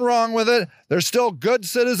nothing wrong with it. They're still good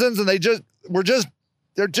citizens, and they're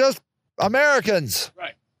just Americans.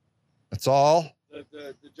 Right. That's all.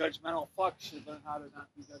 The judgmental fucks should learn how to not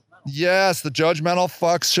be judgmental. Yes, the judgmental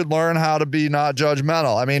fucks should learn how to be not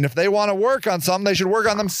judgmental. I mean, if they want to work on something, they should work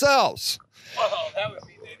on themselves. Well, that would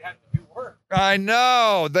mean they'd have to do work. I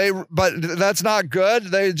know. But that's not good.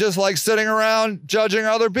 They just like sitting around judging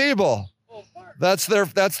other people. Well, that's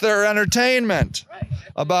their entertainment. Right.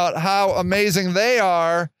 About how amazing they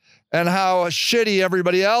are and how shitty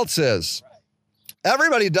everybody else is. Right.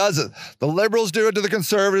 Everybody does it. The liberals do it to the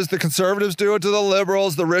conservatives do it to the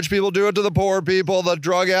liberals, the rich people do it to the poor people, the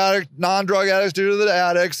non-drug addicts do it to the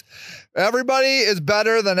addicts. Everybody is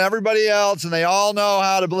better than everybody else, and they all know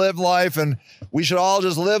how to live life, and we should all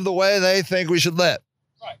just live the way they think we should live.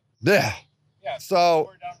 Right. Yeah. Yeah.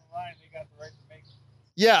 So down the line, they got the right to make it.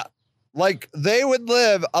 Yeah. Like they would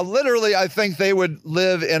live, literally, I think they would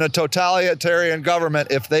live in a totalitarian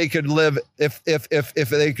government if they could live, if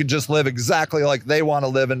they could just live exactly like they want to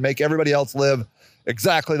live and make everybody else live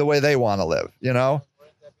exactly the way they want to live, you know?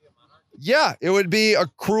 Yeah, it would be a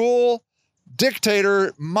cruel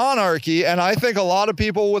dictator monarchy, and I think a lot of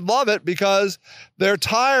people would love it because they're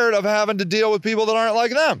tired of having to deal with people that aren't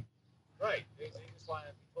like them. Right. They just want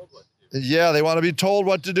to be told what to do. Yeah, they want to be told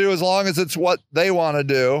what to do as long as it's what they want to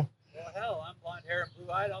do. Well, hell, I'm blonde hair and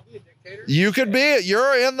blue-eyed. I'll be a dictator. You could be it.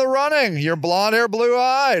 You're in the running. You're blonde hair,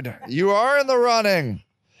 blue-eyed. You are in the running.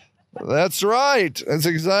 That's right. That's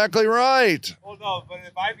exactly right. Well, no, but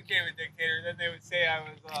if I became a dictator, then they would say I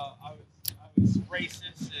was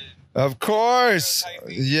racist. Of course.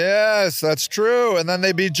 Yes, that's true. And then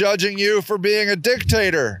they'd be judging you for being a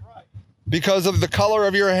dictator Right. because of the color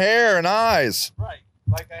of your hair and eyes. Right.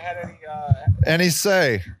 Like I had Any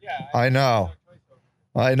say. yeah. I know.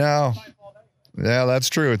 I know. Yeah, that's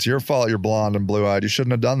true. It's your fault you're blonde and blue-eyed. You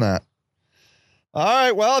shouldn't have done that. All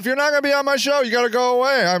right. Well, if you're not going to be on my show, you got to go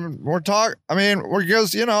away. We're because,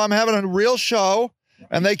 I'm having a real show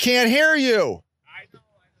and they can't hear you. I know.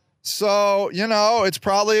 So, it's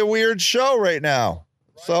probably a weird show right now.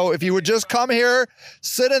 So if you would just come here,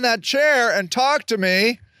 sit in that chair and talk to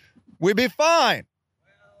me, we'd be fine.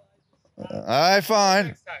 All right, fine.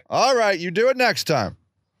 Next time. All right. You do it next time.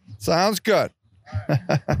 Sounds good.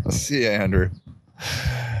 See you, Andrew.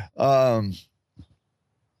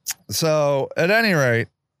 So at any rate,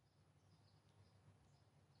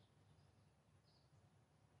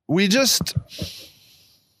 we just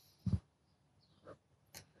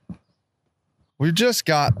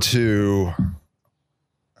got to,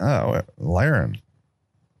 Laren.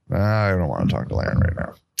 I don't want to talk to Laren right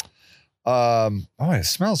now. It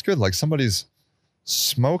smells good. Like somebody's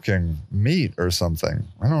smoking meat or something.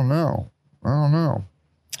 I don't know.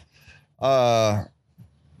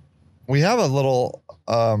 We have a little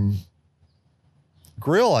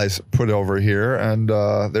grill I put over here, and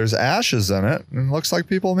there's ashes in it, and it looks like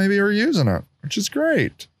people maybe are using it, which is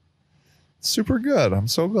great. Super good. I'm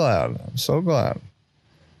so glad.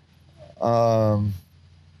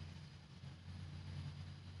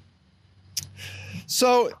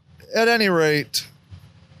 So at any rate,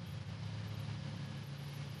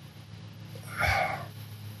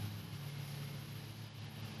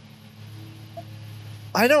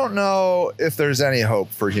 I don't know if there's any hope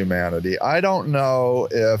for humanity. I don't know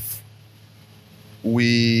if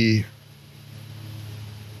we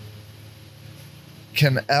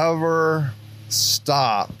can ever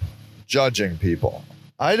stop judging people.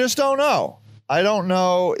 I just don't know. I don't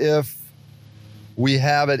know if we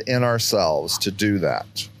have it in ourselves to do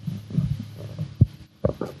that.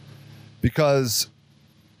 Because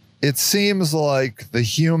it seems like the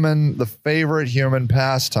favorite human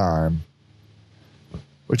pastime,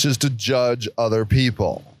 which is to judge other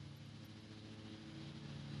people.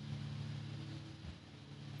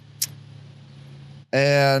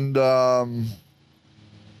 And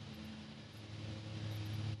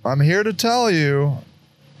I'm here to tell you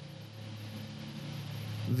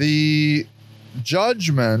the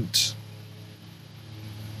judgment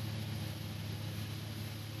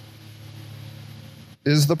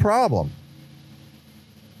is the problem.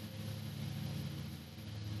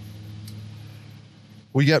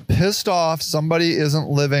 We get pissed off somebody isn't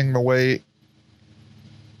living the way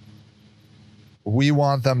we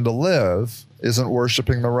want them to live, isn't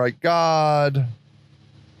worshiping the right God,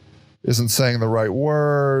 isn't saying the right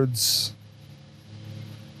words.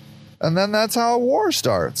 And then that's how a war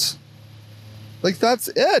starts. Like, that's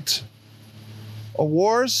it. A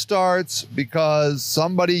war starts because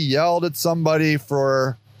somebody yelled at somebody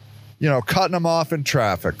for, cutting them off in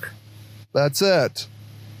traffic. That's it.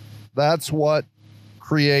 That's what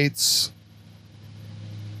creates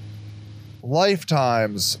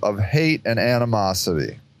lifetimes of hate and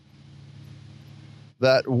animosity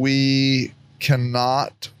that we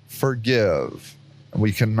cannot forgive, and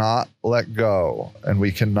we cannot let go, and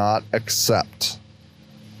we cannot accept.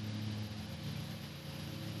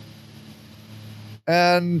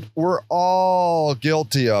 And we're all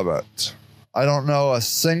guilty of it. I don't know a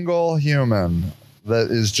single human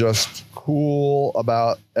that is just cool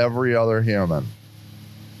about every other human.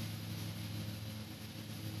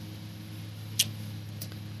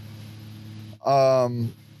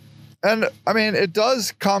 And I mean, it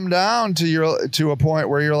does come down to a point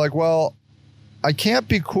where you're like, well, I can't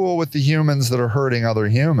be cool with the humans that are hurting other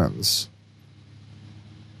humans.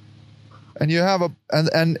 And you have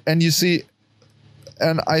and you see,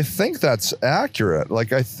 and I think that's accurate.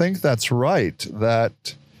 Like, I think that's right,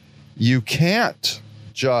 that you can't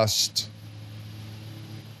just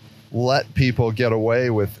let people get away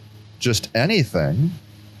with just anything.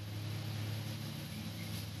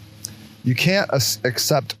 You can't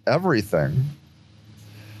accept everything.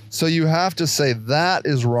 So you have to say that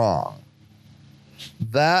is wrong.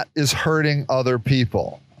 That is hurting other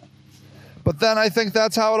people. But then I think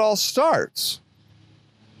that's how it all starts,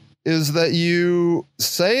 is that you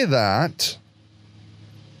say that,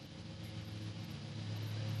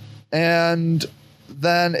 And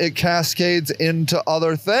then it cascades into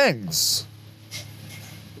other things.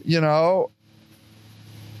 You know?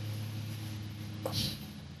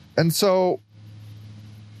 And so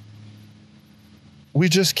we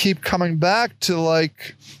just keep coming back to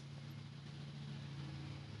like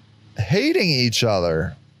hating each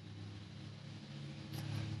other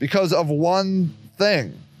because of one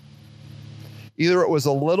thing. Either it was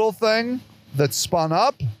a little thing that spun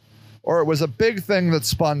up, or it was a big thing that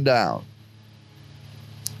spun down.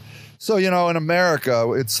 So, you know, in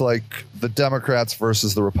America, it's like the Democrats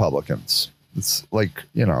versus the Republicans. It's like,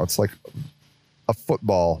 you know, it's like a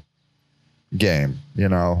football game, you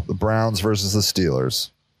know, the Browns versus the Steelers.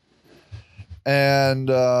 And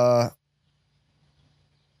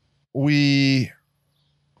we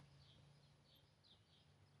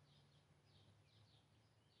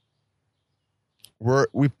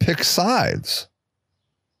pick sides.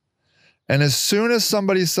 And as soon as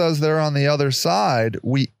somebody says they're on the other side,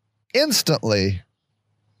 we instantly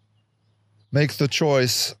make the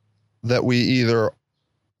choice that we either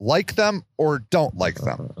like them or don't like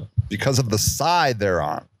them because of the side they're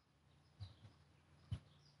on.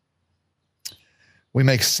 We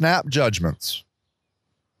make snap judgments.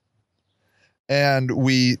 And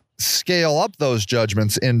we scale up those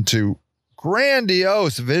judgments into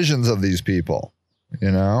grandiose visions of these people,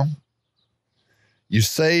 you know? You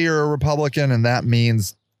say you're a Republican, and that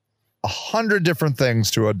means 100 different things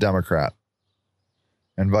to a Democrat,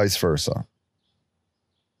 and vice versa.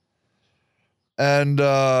 And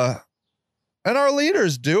our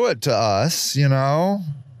leaders do it to us, you know.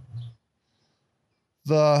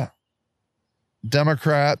 The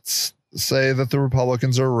Democrats say that the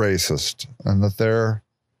Republicans are racist and that they're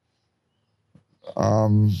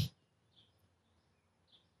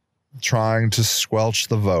trying to squelch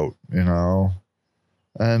the vote, you know.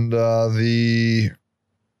 And the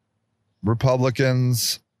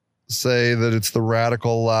Republicans say that it's the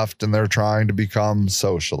radical left and they're trying to become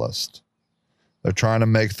socialist. They're trying to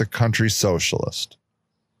make the country socialist.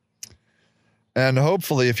 And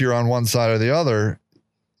hopefully, if you're on one side or the other,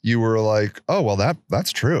 you were like, oh, well,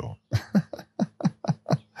 that's true.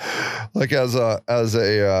 Like as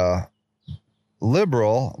a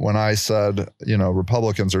liberal, when I said, you know,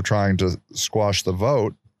 Republicans are trying to squash the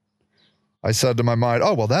vote, I said to my mind,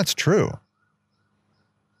 oh, well, that's true.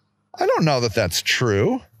 I don't know that that's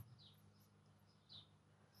true.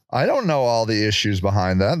 I don't know all the issues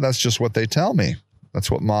behind that. That's just what they tell me. That's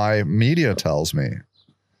what my media tells me.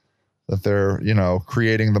 That they're, you know,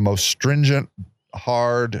 creating the most stringent,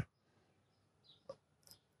 hard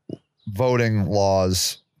voting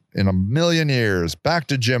laws in a million years. Back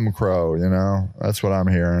to Jim Crow, you know. That's what I'm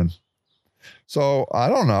hearing. So I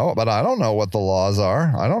don't know, but I don't know what the laws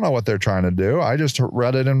are. I don't know what they're trying to do. I just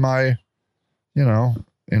read it in my, you know,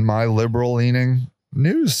 in my liberal leaning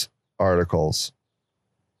news articles.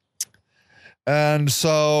 And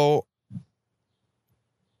so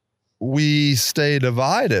we stay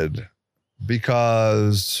divided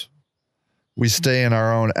because we stay in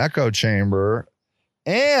our own echo chamber,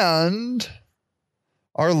 and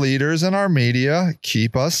our leaders and our media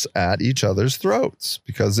keep us at each other's throats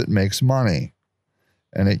because it makes money.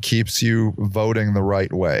 And it keeps you voting the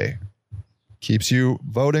right way, keeps you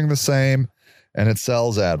voting the same, and it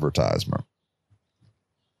sells advertisement.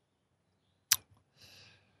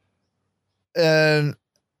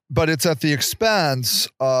 But it's at the expense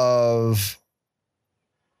of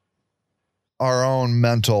our own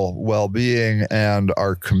mental well-being and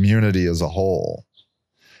our community as a whole,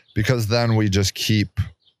 because then we just keep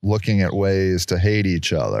looking at ways to hate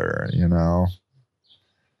each other, you know?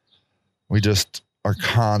 We just are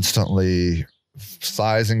constantly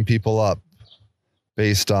sizing people up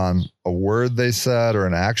based on a word they said or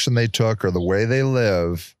an action they took or the way they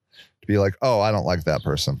live to be like, oh, I don't like that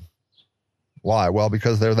person. Why? Well,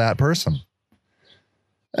 because they're that person.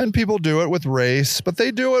 And people do it with race, but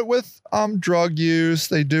they do it with drug use.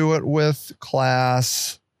 They do it with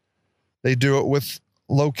class. They do it with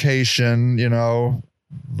location. You know,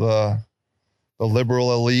 the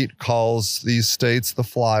liberal elite calls these states the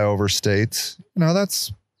flyover states. You know,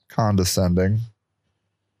 that's condescending.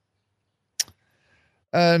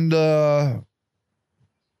 And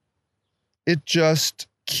it just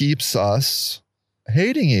keeps us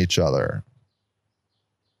hating each other.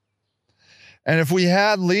 And if we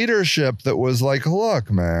had leadership that was like,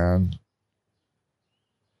 look, man,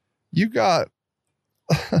 you got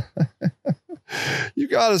to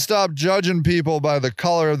stop judging people by the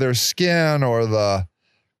color of their skin or the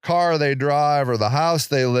car they drive or the house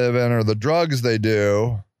they live in or the drugs they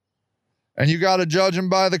do. And you got to judge them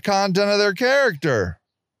by the content of their character.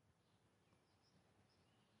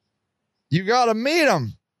 You got to meet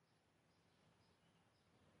them.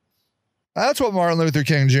 That's what Martin Luther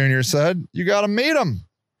King Jr. said. You got to meet them.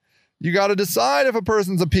 You got to decide if a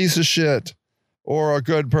person's a piece of shit or a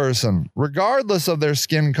good person, regardless of their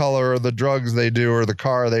skin color or the drugs they do or the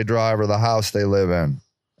car they drive or the house they live in.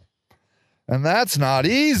 And that's not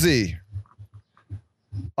easy.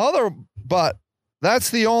 But that's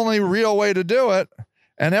the only real way to do it.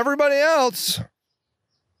 And everybody else,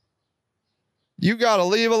 you got to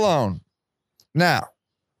leave alone. Now,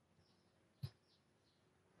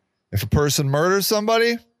 if a person murders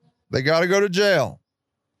somebody, they got to go to jail.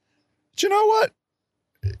 But you know what?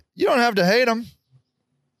 You don't have to hate them.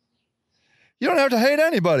 You don't have to hate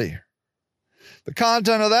anybody. The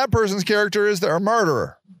content of that person's character is they're a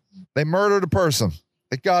murderer. They murdered a person.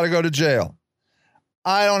 They got to go to jail.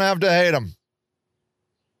 I don't have to hate them.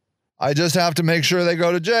 I just have to make sure they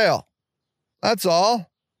go to jail. That's all.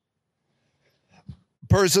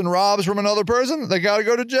 Person robs from another person, they got to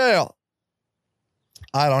go to jail.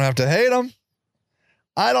 I don't have to hate them.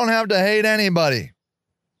 I don't have to hate anybody.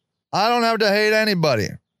 I don't have to hate anybody.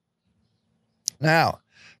 Now,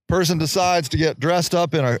 person decides to get dressed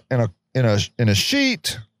up in a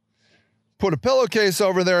sheet, put a pillowcase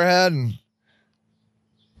over their head, and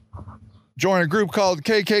join a group called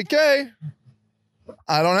KKK.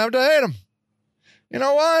 I don't have to hate them. You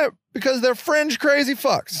know why? Because they're fringe crazy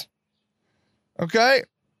fucks. Okay?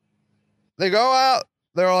 They go out,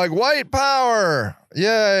 they're like, white power.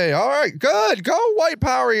 Yay. All right, good. Go white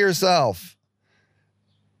power yourself.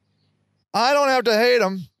 I don't have to hate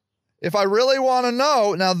them. If I really want to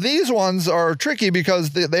know, now these ones are tricky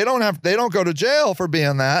because they don't go to jail for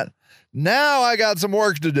being that. Now I got some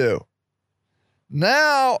work to do.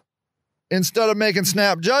 Now, instead of making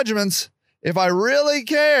snap judgments, if I really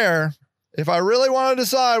care, if I really want to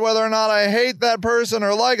decide whether or not I hate that person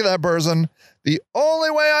or like that person, the only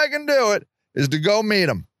way I can do it is to go meet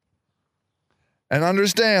them and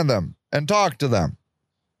understand them and talk to them.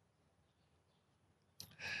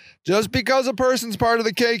 Just because a person's part of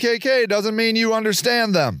the KKK doesn't mean you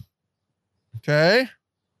understand them. Okay?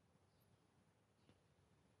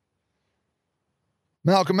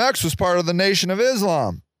 Malcolm X was part of the Nation of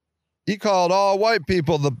Islam. He called all white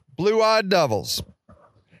people the blue-eyed devils.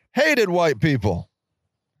 Hated white people.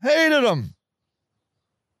 Hated them.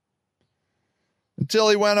 Until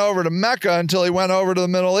he went over to Mecca, until he went over to the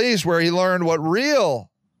Middle East, where he learned what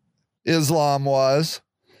real Islam was.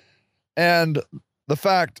 And the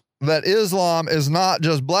fact that Islam is not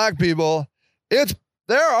just black people,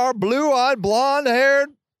 there are blue-eyed, blonde-haired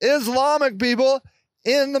Islamic people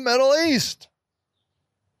in the Middle East.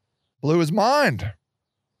 Blew his mind.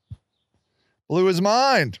 Blew his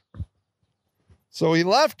mind. So he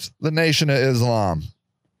left the Nation of Islam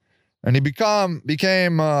and he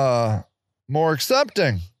became more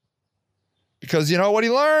accepting, because you know what he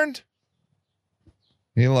learned?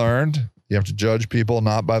 He learned you have to judge people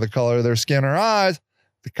not by the color of their skin or eyes,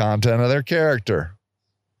 the content of their character.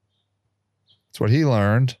 That's what he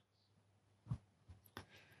learned.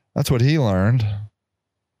 That's what he learned.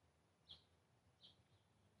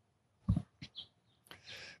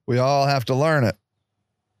 We all have to learn it.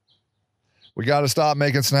 We got to stop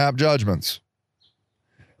making snap judgments.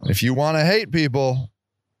 If you want to hate people,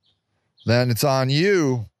 then it's on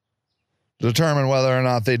you to determine whether or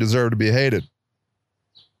not they deserve to be hated.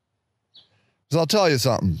 Because I'll tell you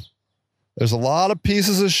something. There's a lot of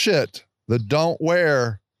pieces of shit that don't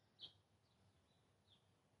wear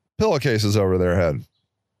pillowcases over their head.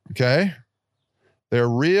 Okay? They're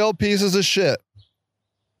real pieces of shit.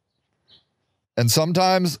 And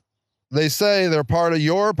sometimes they say they're part of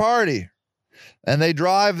your party. And they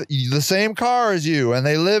drive the same car as you. And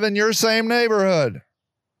they live in your same neighborhood.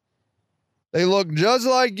 They look just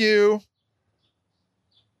like you.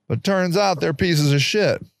 But turns out they're pieces of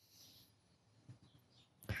shit.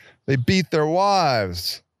 They beat their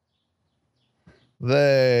wives.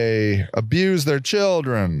 They abuse their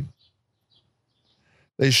children.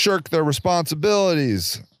 They shirk their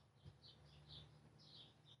responsibilities.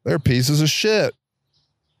 They're pieces of shit.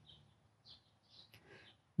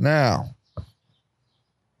 Now,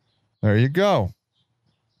 there you go.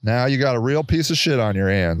 Now you got a real piece of shit on your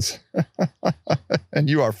hands. And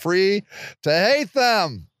you are free to hate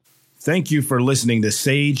them. Thank you for listening to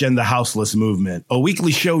Sage and the Houseless Movement, a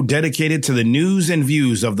weekly show dedicated to the news and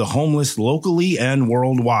views of the homeless locally and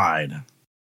worldwide.